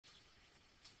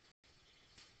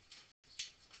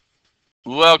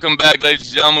Welcome back, ladies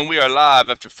and gentlemen. We are live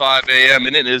after 5 a.m.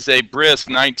 and it is a brisk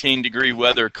 19-degree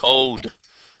weather, cold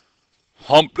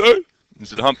hump day.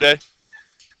 Is it hump day?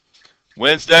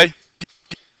 Wednesday?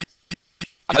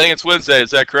 I think it's Wednesday.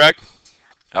 Is that correct?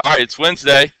 All right, it's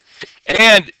Wednesday.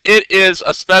 And it is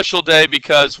a special day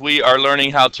because we are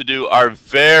learning how to do our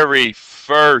very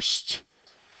first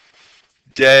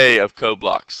day of code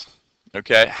blocks.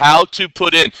 Okay, how to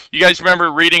put in. You guys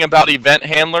remember reading about event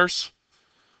handlers?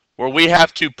 Where we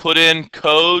have to put in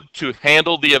code to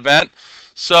handle the event.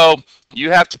 So you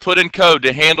have to put in code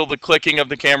to handle the clicking of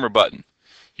the camera button.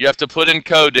 You have to put in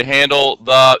code to handle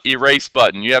the erase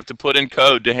button. You have to put in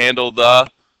code to handle the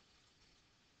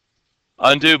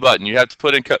undo button. You have to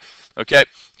put in code. Okay.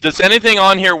 Does anything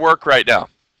on here work right now?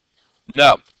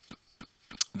 No.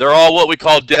 They're all what we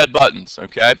call dead buttons.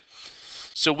 Okay.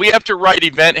 So we have to write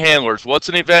event handlers. What's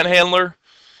an event handler?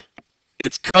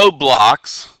 It's code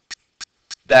blocks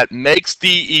that makes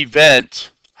the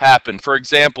event happen. For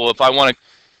example, if I want to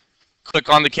click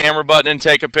on the camera button and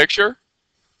take a picture,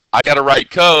 I got to write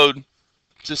code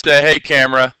to say, hey,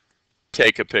 camera,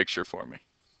 take a picture for me.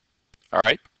 All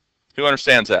right? Who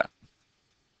understands that?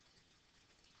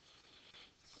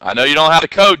 I know you don't have the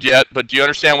code yet, but do you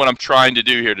understand what I'm trying to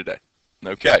do here today?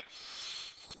 Okay.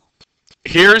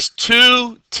 Here's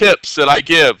 2 tips that I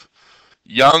give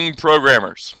young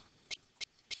programmers.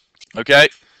 Okay?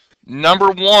 Number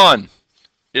 1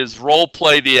 is role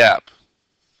play the app.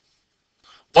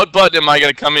 What button am I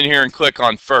going to come in here and click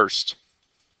on first?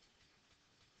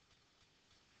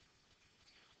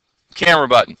 Camera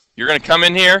button. You're going to come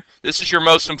in here. This is your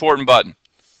most important button.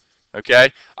 Okay?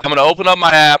 I'm going to open up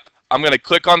my app. I'm going to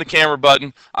click on the camera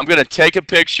button. I'm going to take a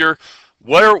picture.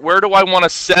 Where do I want to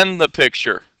send the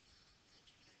picture?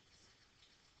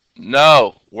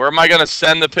 No. Where am I going to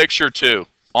send the picture to?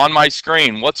 On my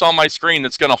screen. What's on my screen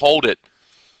that's going to hold it?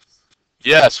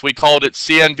 Yes, we called it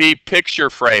CNV picture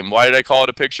frame. Why did I call it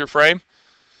a picture frame?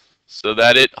 So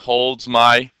that it holds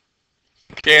my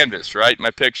canvas, right?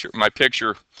 My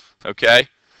picture, okay?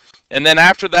 And then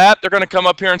after that, they're going to come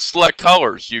up here and select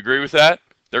colors. You agree with that?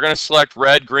 They're going to select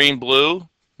red, green, blue,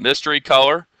 mystery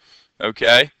color,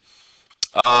 okay?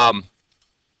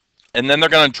 And then they're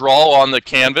going to draw on the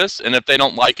canvas, and if they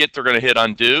don't like it, they're going to hit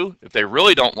undo. If they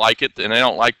really don't like it and they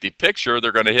don't like the picture,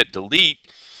 they're going to hit delete.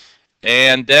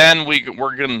 And then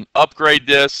we're going to upgrade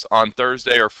this on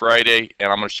Thursday or Friday,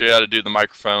 and I'm going to show you how to do the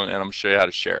microphone, and I'm going to show you how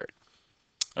to share it.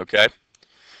 Okay?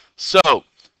 So,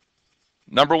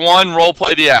 number 1, role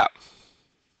play the app.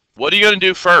 What are you going to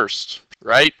do first,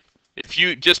 right? If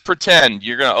you just pretend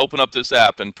you're going to open up this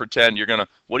app and pretend you're going to,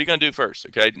 what are you going to do first?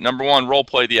 Okay? Number 1, role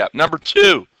play the app. Number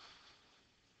 2,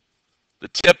 the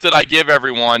tip that I give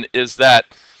everyone is that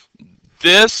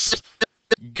this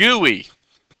GUI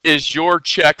is your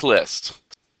checklist.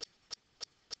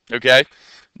 Okay?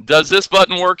 Does this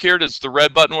button work here? Does the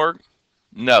red button work?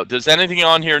 No. Does anything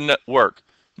on here work?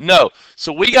 No.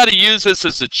 So we got to use this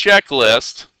as a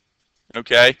checklist,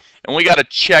 okay? And we got to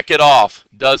check it off.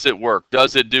 Does it work?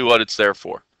 Does it do what it's there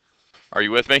for? Are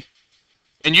you with me?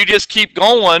 And you just keep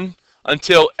going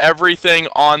until everything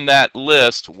on that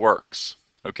list works.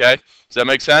 Okay? Does that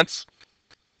make sense?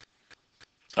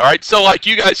 All right. So like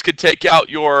you guys could take out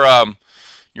your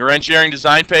engineering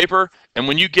design paper, and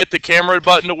when you get the camera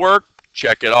button to work,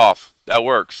 check it off. That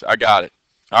works. I got it.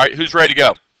 All right. Who's ready to go?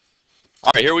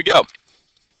 All right. Here we go.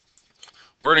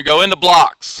 We're going to go into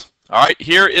blocks. All right.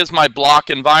 Here is my block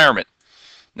environment.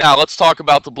 Now let's talk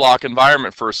about the block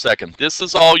environment for a second. This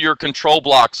is all your control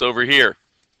blocks over here.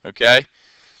 Okay.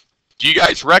 Do you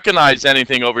guys recognize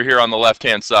anything over here on the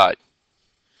left-hand side?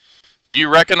 Do you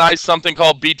recognize something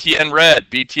called BTN red,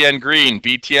 BTN green,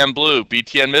 BTN blue,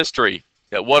 BTN mystery?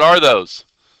 Yeah, what are those?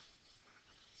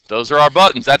 Those are our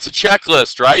buttons. That's a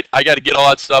checklist, right? I got to get all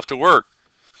that stuff to work.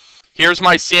 Here's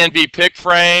my CNV pick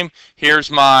frame. Here's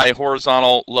my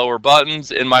horizontal lower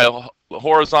buttons. In my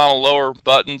horizontal lower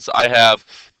buttons, I have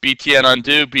BTN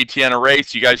undo, BTN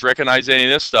erase. You guys recognize any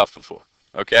of this stuff before?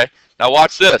 Okay. Now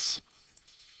watch this.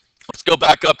 Let's go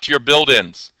back up to your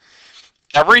build-ins.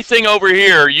 Everything over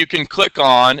here you can click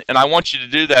on, and I want you to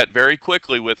do that very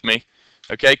quickly with me.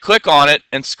 Okay, click on it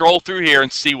and scroll through here and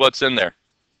see what's in there.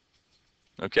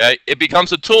 Okay, it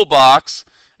becomes a toolbox,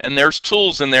 and there's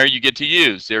tools in there you get to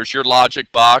use. There's your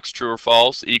logic box, true or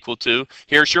false, equal to.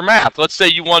 Here's your math. Let's say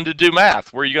you wanted to do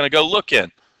math. Where are you going to go look in?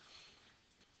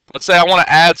 Let's say I want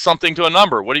to add something to a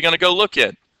number. What are you going to go look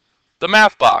in? The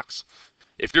math box.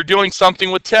 If you're doing something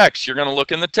with text, you're going to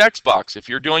look in the text box. If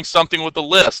you're doing something with a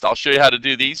list, I'll show you how to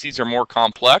do these. These are more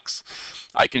complex.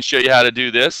 I can show you how to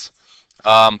do this.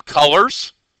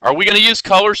 Colors. Are we going to use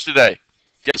colors today?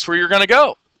 Guess where you're going to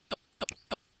go?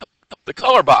 The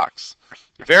color box.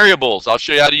 Variables. I'll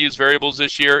show you how to use variables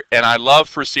this year, and I love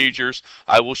procedures.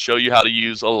 I will show you how to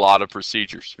use a lot of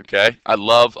procedures, okay? I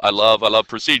love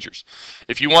procedures.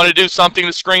 If you want to do something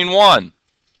to screen 1,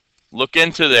 look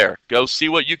into there. Go see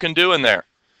what you can do in there.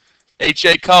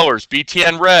 HA colors,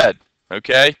 BTN red,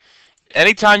 okay?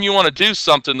 Anytime you want to do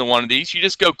something to one of these, you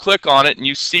just go click on it and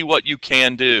you see what you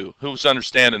can do. Who's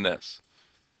understanding this?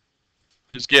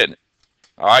 Who's getting it?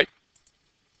 All right?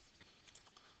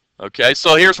 Okay,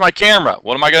 so here's my camera.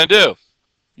 What am I going to do?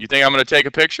 You think I'm going to take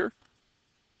a picture?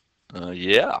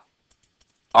 Yeah.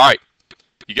 All right.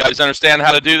 You guys understand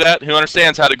how to do that? Who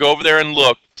understands how to go over there and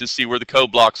look to see where the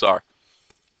code blocks are?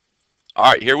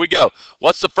 All right, here we go.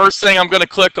 What's the first thing I'm going to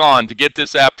click on to get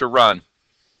this app to run?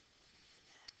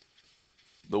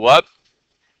 The what?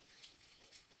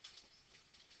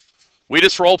 We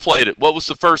just role played it. What was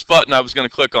the first button I was going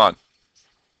to click on?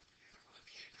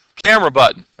 Camera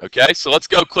button. Okay, so let's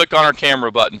go click on our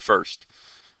camera button first.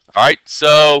 All right,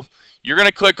 so you're going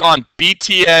to click on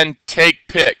BTN Take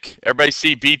Pic. Everybody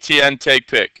see BTN Take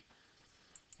Pic?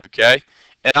 Okay,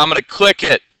 and I'm going to click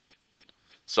it.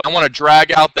 So I want to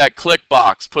drag out that click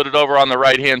box, put it over on the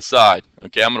right-hand side.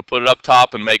 Okay, I'm going to put it up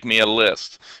top and make me a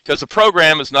list. Because the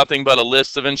program is nothing but a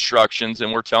list of instructions,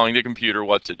 and we're telling the computer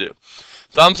what to do.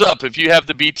 Thumbs up if you have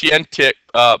the BTN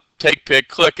Take Pic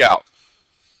click out.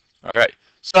 All right.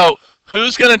 So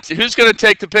who's gonna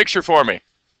take the picture for me?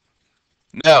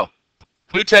 No.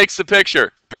 Who takes the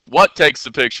picture? What takes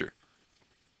the picture?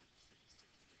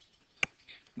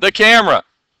 The camera.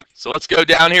 So let's go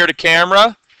down here to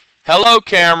camera. Hello,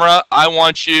 camera. I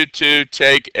want you to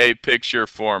take a picture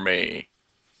for me.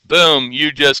 Boom.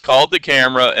 You just called the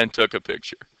camera and took a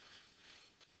picture.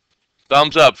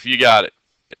 Thumbs up if you got it.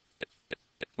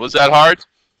 Was that hard?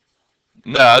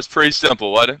 No, that's pretty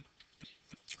simple, wasn't it?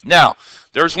 Now,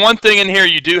 there's one thing in here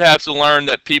you do have to learn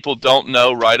that people don't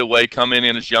know right away coming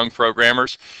in as young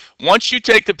programmers. Once you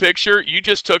take the picture, you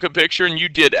just took a picture and you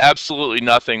did absolutely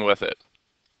nothing with it.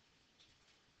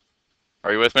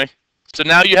 Are you with me? So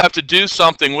now you have to do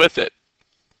something with it.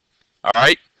 All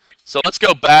right? So let's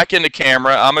go back into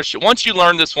camera. Once you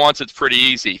learn this once, it's pretty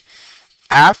easy.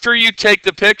 After you take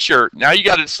the picture, now you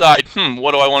got to decide,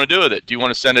 what do I want to do with it? Do you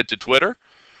want to send it to Twitter?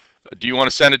 Do you want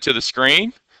to send it to the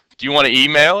screen? Do you want to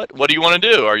email it? What do you want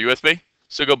to do? Are you with me?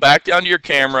 So go back down to your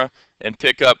camera and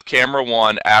pick up camera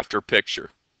 1 after picture.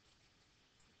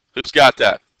 Who's got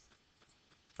that?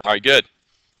 All right, good.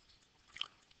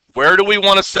 Where do we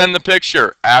want to send the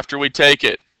picture after we take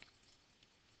it?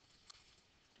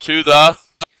 To the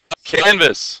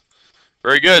canvas.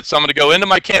 Very good. So I'm going to go into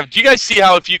my canvas. Do you guys see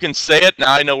how if you can say it,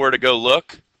 now I know where to go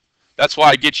look? That's why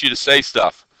I get you to say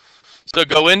stuff. So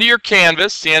go into your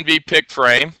canvas, CNV pick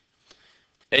frame.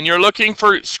 And you're looking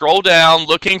for, scroll down,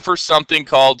 looking for something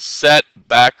called set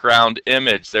background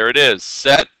image. There it is,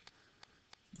 set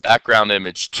background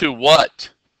image. To what?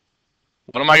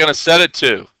 What am I going to set it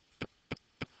to?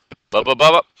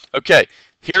 Okay,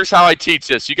 here's how I teach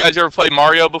this. You guys ever played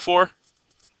Mario before?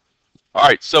 All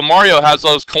right, so Mario has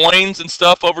those coins and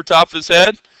stuff over top of his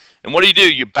head. And what do?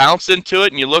 You bounce into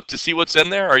it and you look to see what's in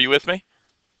there. Are you with me?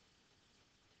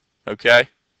 Okay.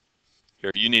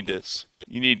 Here, you need this.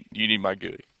 You need my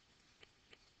GUI.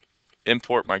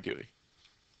 Import my GUI.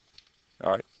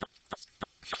 All right.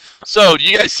 So, do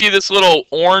you guys see this little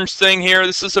orange thing here?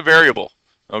 This is a variable.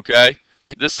 Okay.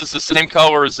 This is the same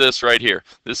color as this right here.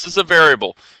 This is a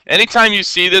variable. Anytime you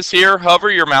see this here,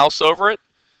 hover your mouse over it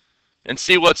and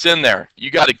see what's in there. You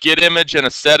got a get image and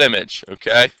a set image.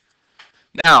 Okay.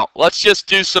 Now, let's just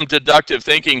do some deductive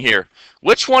thinking here.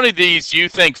 Which one of these do you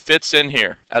think fits in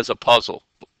here as a puzzle?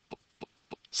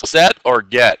 Set or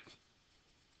get?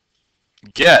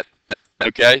 Get.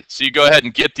 Okay, so you go ahead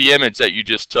and get the image that you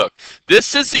just took.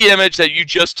 This is the image that you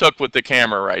just took with the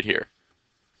camera right here.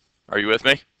 Are you with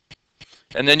me?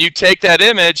 And then you take that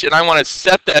image, and I want to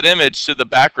set that image to the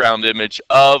background image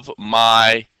of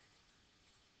my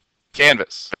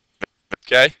canvas.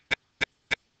 Okay?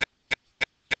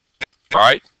 All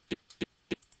right?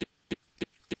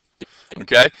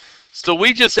 Okay? So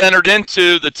we just entered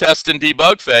into the test and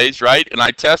debug phase, right? And I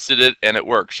tested it, and it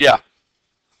works. Yeah.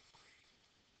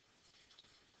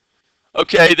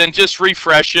 Okay, then just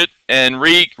refresh it and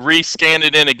re-scan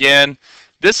it in again.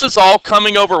 This is all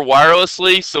coming over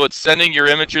wirelessly, so it's sending your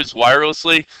images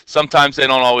wirelessly. Sometimes they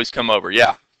don't always come over.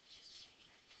 Yeah.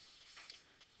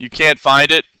 You can't find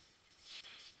it?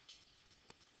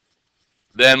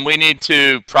 Then we need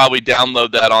to probably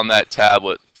download that on that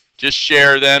tablet. Just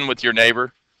share then with your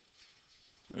neighbor.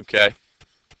 Okay.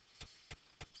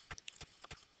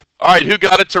 All right, who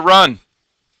got it to run?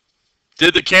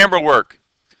 Did the camera work?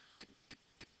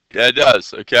 Yeah, it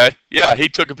does. Okay. Yeah, he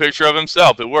took a picture of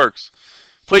himself. It works.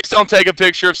 Please don't take a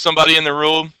picture of somebody in the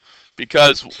room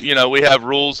because, you know, we have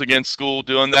rules against school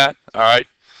doing that. All right.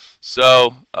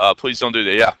 So please don't do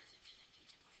that. Yeah.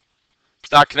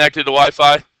 It's not connected to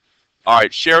Wi-Fi. All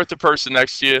right. Share with the person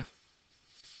next to you.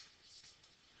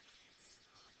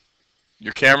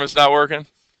 Your camera's not working.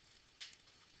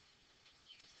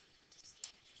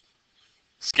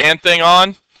 Scan thing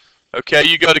on. Okay.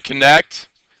 You go to connect.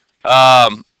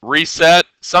 Reset.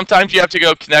 Sometimes you have to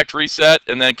go connect, reset,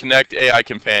 and then connect AI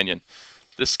Companion.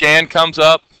 The scan comes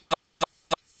up.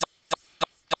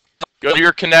 Go to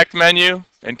your connect menu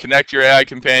and connect your AI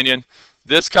Companion.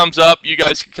 This comes up. You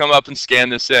guys can come up and scan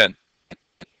this in.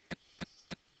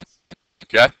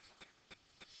 Okay?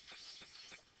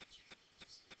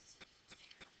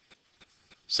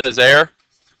 Says error.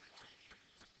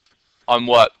 On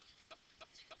what?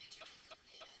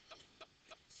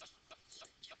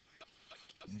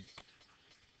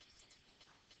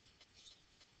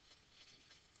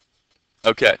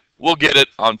 Okay. We'll get it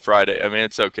on Friday. I mean,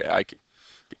 it's okay.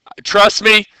 Trust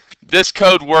me, this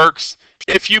code works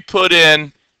if you put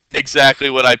in exactly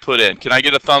what I put in. Can I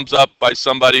get a thumbs up by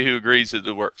somebody who agrees that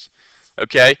it works?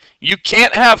 Okay. You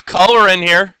can't have color in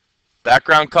here,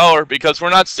 background color, because we're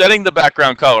not setting the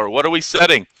background color. What are we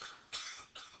setting?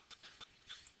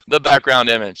 The background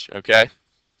image. Okay.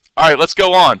 All right, let's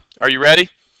go on. Are you ready?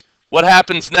 What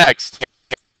happens next?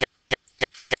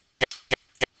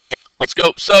 Let's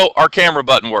go. So our camera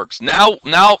button works. Now,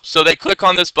 so they click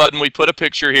on this button. We put a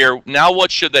picture here. Now what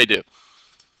should they do?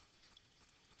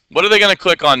 What are they going to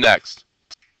click on next?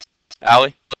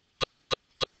 Allie?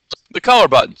 The color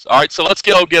buttons. All right, so let's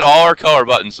go get all our color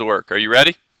buttons to work. Are you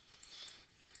ready?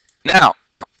 Now,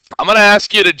 I'm going to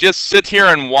ask you to just sit here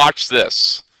and watch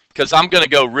this because I'm going to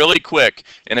go really quick.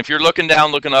 And if you're looking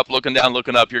down, looking up, looking down,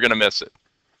 looking up, you're going to miss it.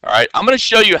 All right, I'm going to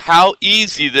show you how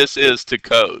easy this is to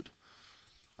code.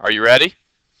 Are you ready?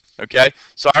 Okay,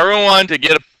 so everyone to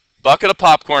get a bucket of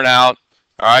popcorn out.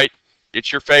 All right,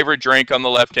 get your favorite drink on the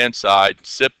left-hand side.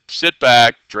 Sit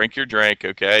back, drink your drink,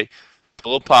 okay? Put a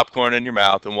little popcorn in your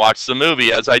mouth and watch the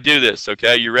movie as I do this,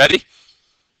 okay? You ready?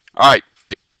 All right,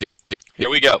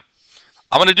 here we go.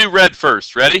 I'm going to do red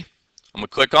first. Ready? I'm going to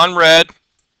click on red.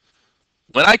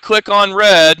 When I click on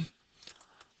red,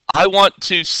 I want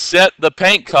to set the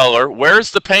paint color.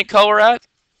 Where's the paint color at?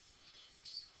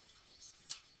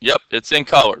 Yep, it's in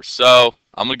colors. So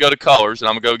I'm going to go to colors and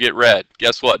I'm going to go get red.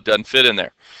 Guess what? Doesn't fit in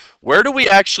there. Where do we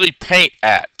actually paint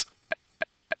at?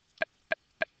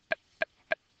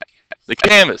 The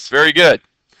canvas. Very good.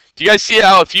 Do you guys see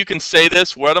how if you can say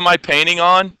this, what am I painting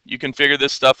on? You can figure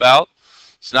this stuff out.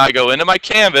 So now I go into my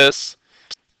canvas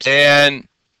and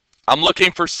I'm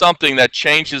looking for something that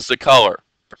changes the color.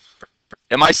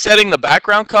 Am I setting the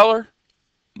background color?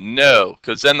 No,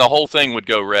 because then the whole thing would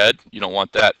go red. You don't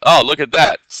want that. Oh, look at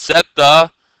that. Set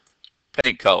the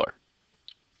paint color.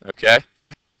 Okay.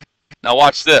 Now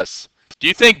watch this. Do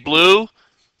you think blue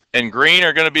and green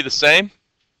are going to be the same?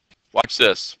 Watch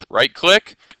this. Right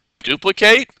click,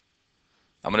 duplicate.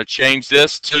 I'm going to change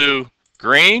this to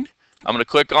green. I'm going to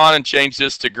click on and change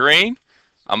this to green.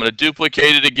 I'm going to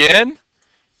duplicate it again.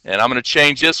 And I'm going to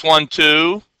change this one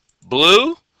to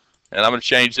blue. And I'm going to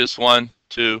change this one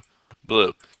to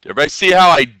blue. Did everybody see how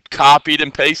I copied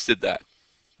and pasted that?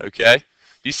 Okay. Do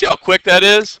you see how quick that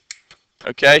is?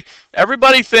 Okay.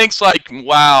 Everybody thinks like,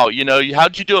 wow, you know,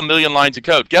 how'd you do a million lines of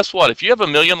code? Guess what? If you have a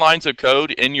million lines of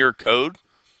code in your code,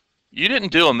 you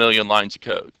didn't do a million lines of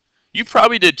code. You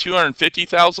probably did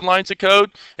 250,000 lines of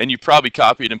code, and you probably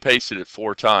copied and pasted it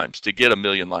 4 times to get a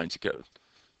million lines of code.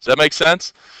 Does that make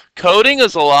sense? Coding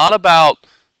is a lot about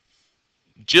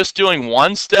just doing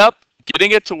one step,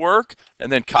 getting it to work, and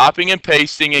then copying and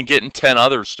pasting and getting 10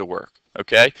 others to work.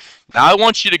 Okay? Now I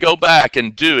want you to go back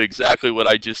and do exactly what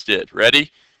I just did.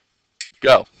 Ready?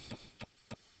 Go.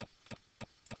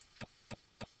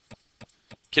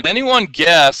 Can anyone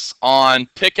guess on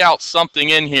pick out something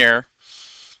in here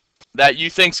that you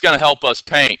think is going to help us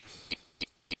paint?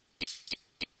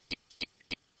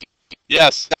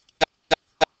 Yes.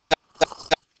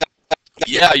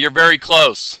 Yeah, you're very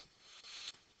close.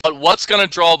 But what's going to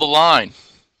draw the line?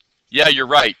 Yeah, you're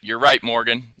right. You're right,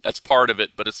 Morgan. That's part of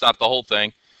it, but it's not the whole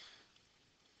thing.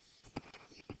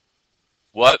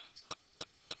 What?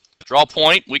 Draw a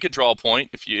point. We could draw a point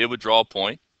if it would draw a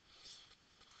point.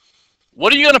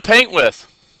 What are you going to paint with?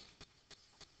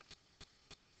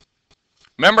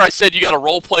 Remember I said you got to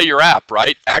role play your app,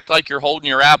 right? Act like you're holding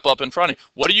your app up in front of you.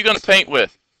 What are you going to paint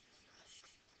with?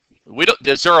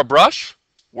 Is there a brush?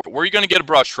 Where are you going to get a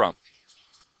brush from?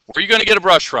 Where are you going to get a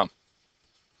brush from?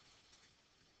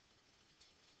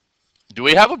 Do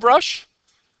we have a brush?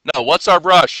 No, what's our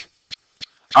brush?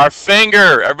 Our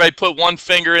finger. Everybody put one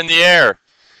finger in the air.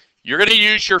 You're going to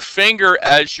use your finger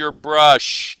as your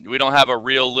brush. We don't have a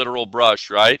real literal brush,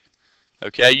 right?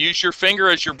 Okay, use your finger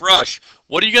as your brush.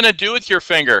 What are you going to do with your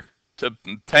finger to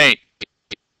paint?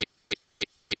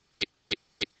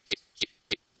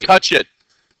 Touch it.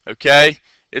 Okay?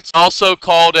 It's also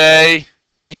called a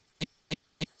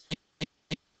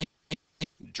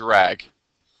drag.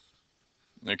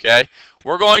 Okay?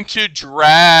 We're going to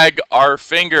drag our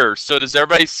finger. So does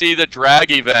everybody see the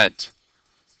drag event?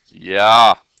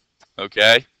 Yeah.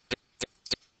 Okay?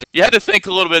 You had to think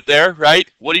a little bit there, right?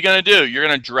 What are you going to do? You're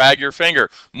going to drag your finger.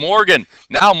 Morgan.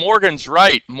 Now Morgan's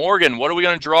right. Morgan, what are we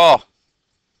going to draw?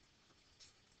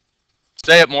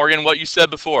 Say it, Morgan, what you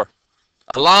said before.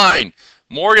 A line.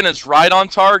 Morgan is right on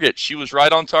target. She was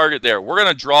right on target there. We're going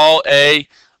to draw a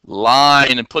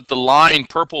line and put the line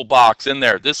purple box in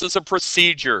there. This is a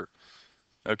procedure.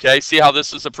 Okay, see how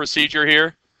this is a procedure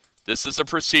here? This is a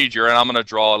procedure, and I'm going to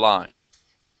draw a line.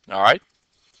 All right?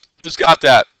 Who's got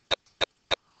that?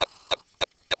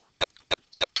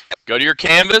 Go to your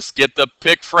canvas, get the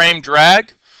pick frame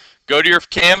drag, go to your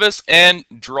canvas, and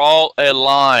draw a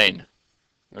line.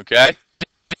 Okay?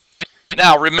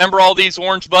 Now, remember all these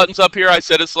orange buttons up here? I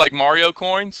said it's like Mario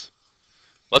coins.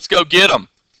 Let's go get them.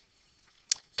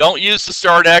 Don't use the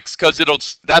start X because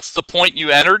that's the point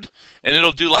you entered, and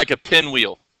it'll do like a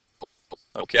pinwheel.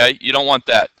 Okay? You don't want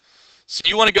that. So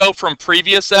you want to go from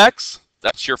previous X.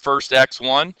 That's your first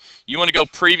X1. You want to go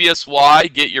previous Y.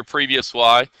 Get your previous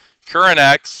Y. Current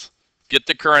X. Get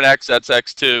the current X. That's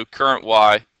X2. Current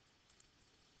Y.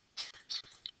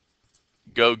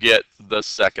 Go get the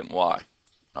second Y.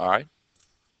 All right?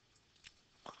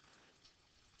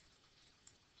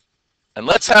 And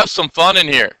let's have some fun in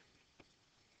here.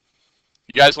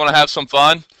 You guys want to have some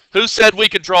fun? Who said we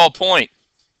could draw a point?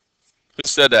 Who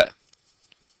said that?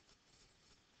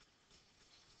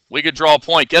 We could draw a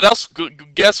point.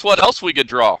 Guess what else we could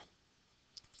draw?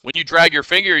 When you drag your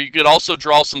finger, you could also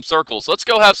draw some circles. Let's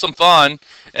go have some fun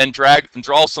and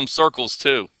draw some circles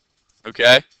too.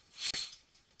 Okay?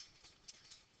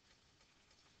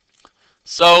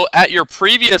 So at your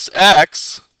previous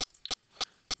X,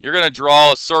 you're going to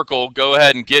draw a circle. Go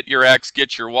ahead and get your X,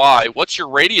 get your Y. What's your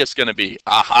radius going to be?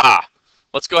 Aha!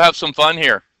 Let's go have some fun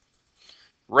here.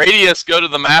 Radius, go to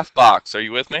the math box. Are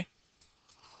you with me?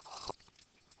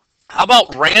 How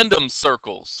about random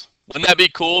circles? Wouldn't that be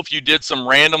cool if you did some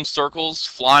random circles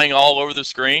flying all over the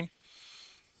screen?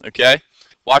 Okay,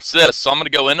 watch this. So I'm going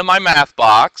to go into my math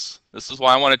box. This is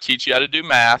why I want to teach you how to do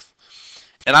math.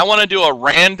 And I want to do a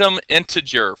random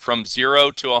integer from 0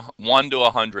 to 1 to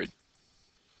 100.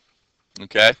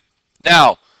 Okay,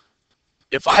 now,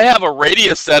 if I have a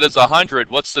radius that is 100,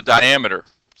 what's the diameter?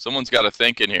 Someone's got to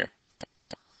think in here.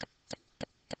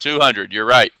 200, you're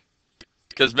right.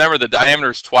 Because remember, the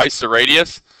diameter is twice the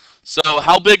radius. So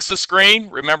how big's the screen?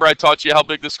 Remember I taught you how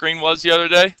big the screen was the other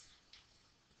day?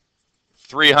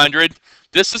 300.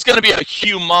 This is going to be a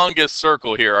humongous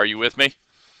circle here. Are you with me?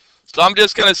 So I'm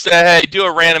just going to say, hey, do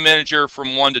a random integer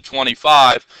from 1 to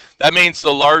 25. That means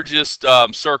the largest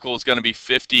circle is going to be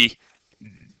 50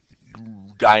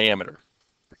 diameter.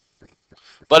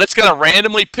 But it's going to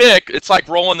randomly pick. It's like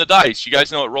rolling the dice. You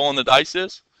guys know what rolling the dice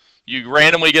is? You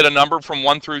randomly get a number from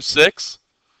 1 through 6.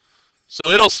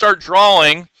 So it'll start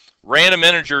drawing random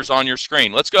integers on your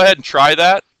screen. Let's go ahead and try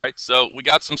that. All right, so we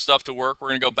got some stuff to work. We're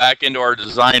going to go back into our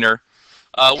designer.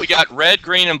 We got red,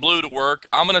 green, and blue to work.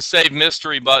 I'm going to save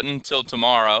mystery button till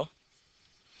tomorrow.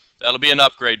 That'll be an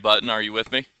upgrade button. Are you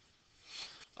with me?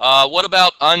 What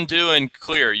about undo and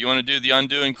clear? You want to do the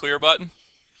undo and clear button?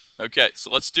 Okay, so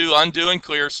let's do undo and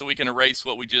clear so we can erase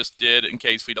what we just did in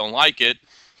case we don't like it.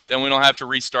 Then we don't have to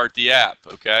restart the app,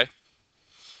 okay?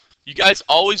 You guys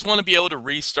always want to be able to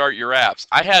restart your apps.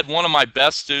 I had one of my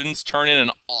best students turn in an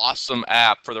awesome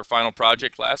app for their final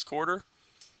project last quarter.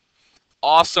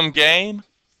 Awesome game.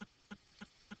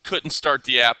 Couldn't start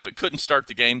the app, but couldn't start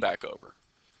the game back over.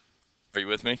 Are you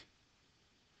with me?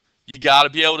 You got to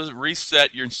be able to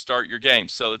reset and start your game.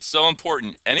 So it's so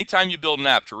important anytime you build an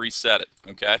app to reset it,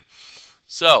 okay?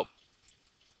 So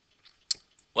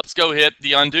let's go hit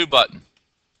the undo button.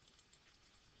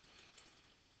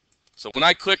 So when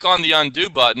I click on the undo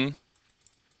button,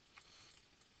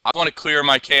 I want to clear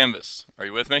my canvas. Are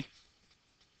you with me?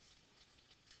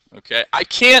 Okay, I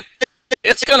can't,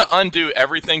 it's going to undo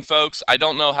everything, folks. I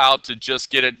don't know how to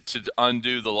just get it to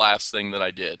undo the last thing that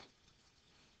I did.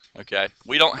 Okay,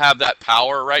 we don't have that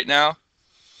power right now.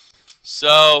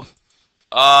 So,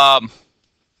 what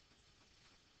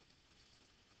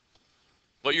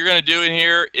you're going to do in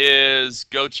here is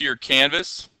go to your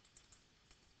canvas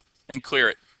and clear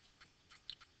it.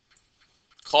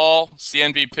 call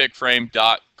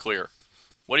cnvpickframe.clear.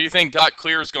 What do you think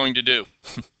 .clear is going to do?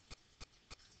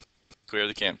 Clear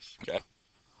the canvas. Okay.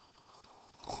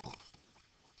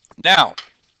 Now,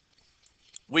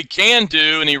 we can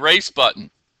do an erase button.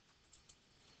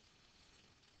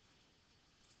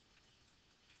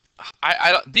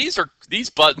 These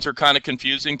buttons are kind of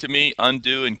confusing to me,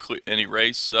 undo and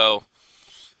erase. So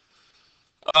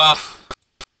I'm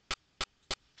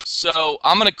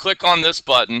going to click on this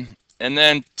button, and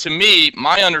then to me,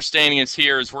 my understanding is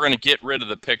we're going to get rid of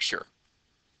the picture.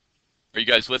 Are you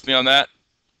guys with me on that?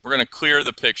 We're going to clear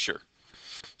the picture.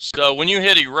 So when you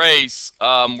hit erase,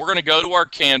 we're going to go to our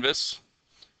canvas,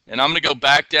 and I'm going to go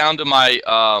back down to my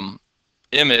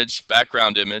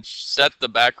background image, set the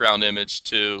background image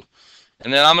to,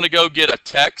 and then I'm going to go get a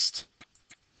text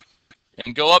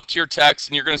and go up to your text,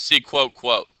 and you're going to see quote,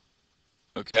 quote.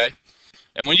 Okay?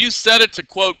 And when you set it to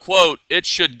quote, quote, it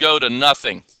should go to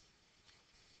nothing.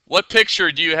 What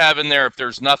picture do you have in there if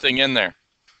there's nothing in there?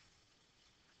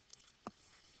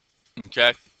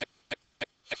 Okay?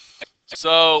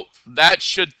 So that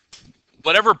should,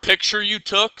 whatever picture you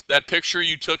took, that picture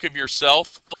you took of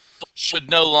yourself should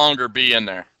no longer be in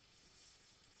there.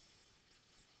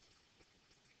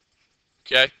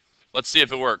 Okay, let's see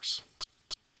if it works.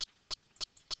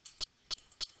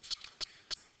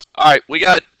 All right, we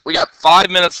got 5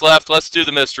 minutes left. Let's do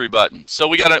the mystery button. So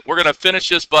we're gonna finish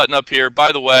this button up here.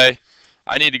 By the way,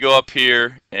 I need to go up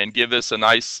here and give this a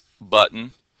nice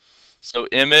button. So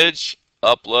image,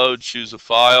 upload, choose a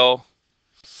file.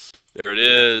 There it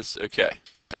is. Okay.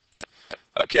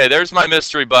 Okay, there's my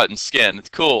mystery button skin. It's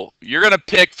cool. You're gonna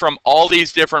pick from all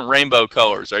these different rainbow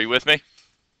colors. Are you with me?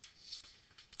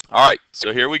 All right,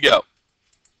 so here we go.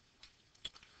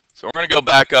 So we're going to go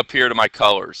back up here to my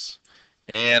colors.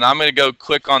 And I'm going to go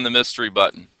click on the mystery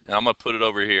button. And I'm going to put it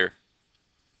over here.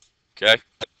 Okay?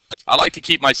 I like to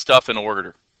keep my stuff in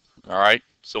order. All right?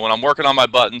 So when I'm working on my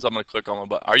buttons, I'm going to click on my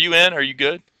button. Are you in? Are you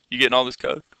good? You getting all this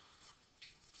code?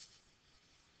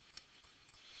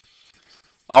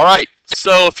 All right.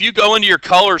 So if you go into your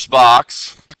colors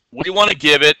box, we want to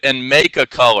give it and make a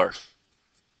color.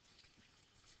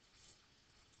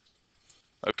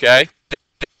 Okay,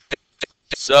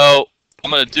 so I'm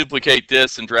going to duplicate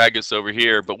this and drag this over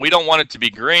here, but we don't want it to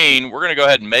be green. We're going to go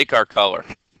ahead and make our color.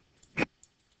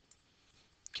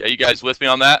 Okay, you guys with me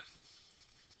on that?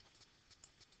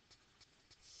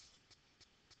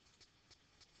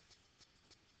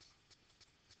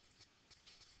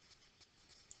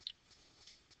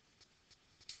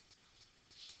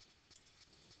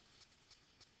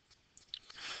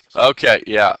 Okay,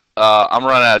 yeah, I'm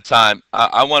running out of time.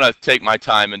 I want to take my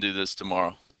time and do this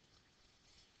tomorrow.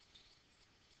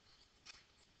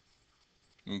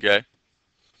 Okay,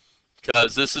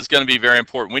 because this is going to be very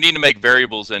important. We need to make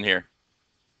variables in here.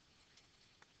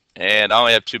 And I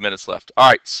only have 2 minutes left. All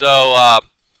right, so I'm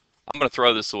going to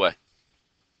throw this away.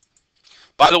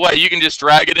 By the way, you can just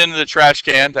drag it into the trash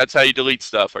can. That's how you delete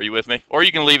stuff. Are you with me? Or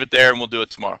you can leave it there and we'll do it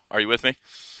tomorrow. Are you with me?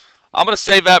 I'm going to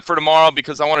save that for tomorrow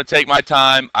because I want to take my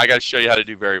time. I got to show you how to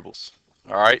do variables.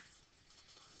 All right.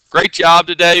 Great job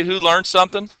today. Who learned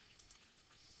something?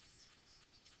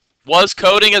 Was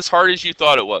coding as hard as you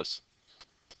thought it was?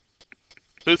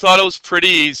 Who thought it was pretty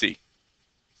easy?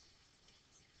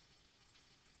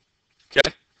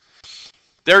 Okay.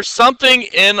 There's something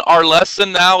in our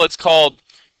lesson now. It's called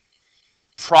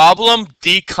problem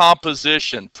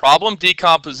decomposition. Problem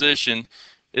decomposition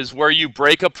is where you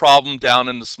break a problem down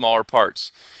into smaller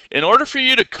parts. In order for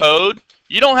you to code,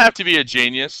 you don't have to be a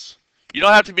genius. You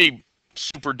don't have to be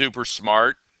super duper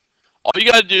smart. All you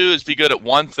got to do is be good at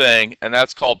one thing, and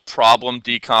that's called problem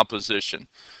decomposition.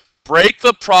 Break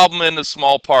the problem into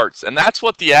small parts, and that's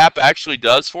what the app actually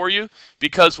does for you,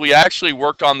 because we actually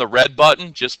worked on the red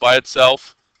button just by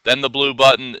itself, then the blue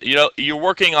button. You know, you're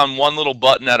working on one little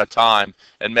button at a time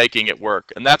and making it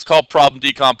work. And that's called problem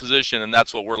decomposition, and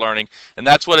that's what we're learning. And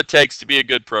that's what it takes to be a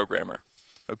good programmer.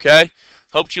 Okay?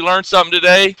 Hope you learned something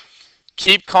today.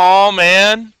 Keep calm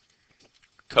and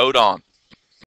code on.